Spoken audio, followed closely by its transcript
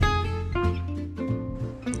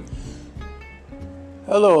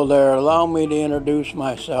Hello there, allow me to introduce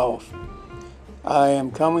myself. I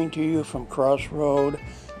am coming to you from Crossroad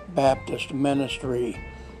Baptist Ministry,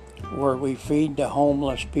 where we feed the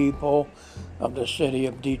homeless people of the city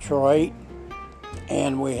of Detroit,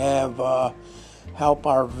 and we have help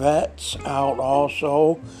our vets out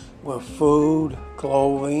also with food,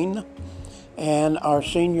 clothing, and our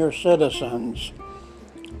senior citizens.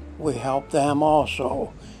 We help them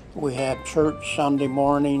also. We have church Sunday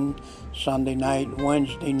morning, Sunday night,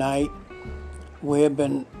 Wednesday night. We have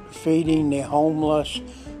been feeding the homeless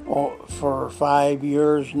for 5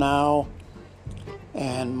 years now.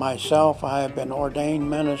 And myself, I have been ordained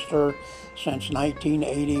minister since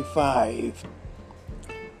 1985.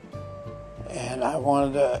 And I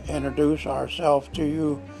wanted to introduce ourselves to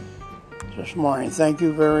you this morning. Thank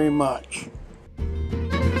you very much.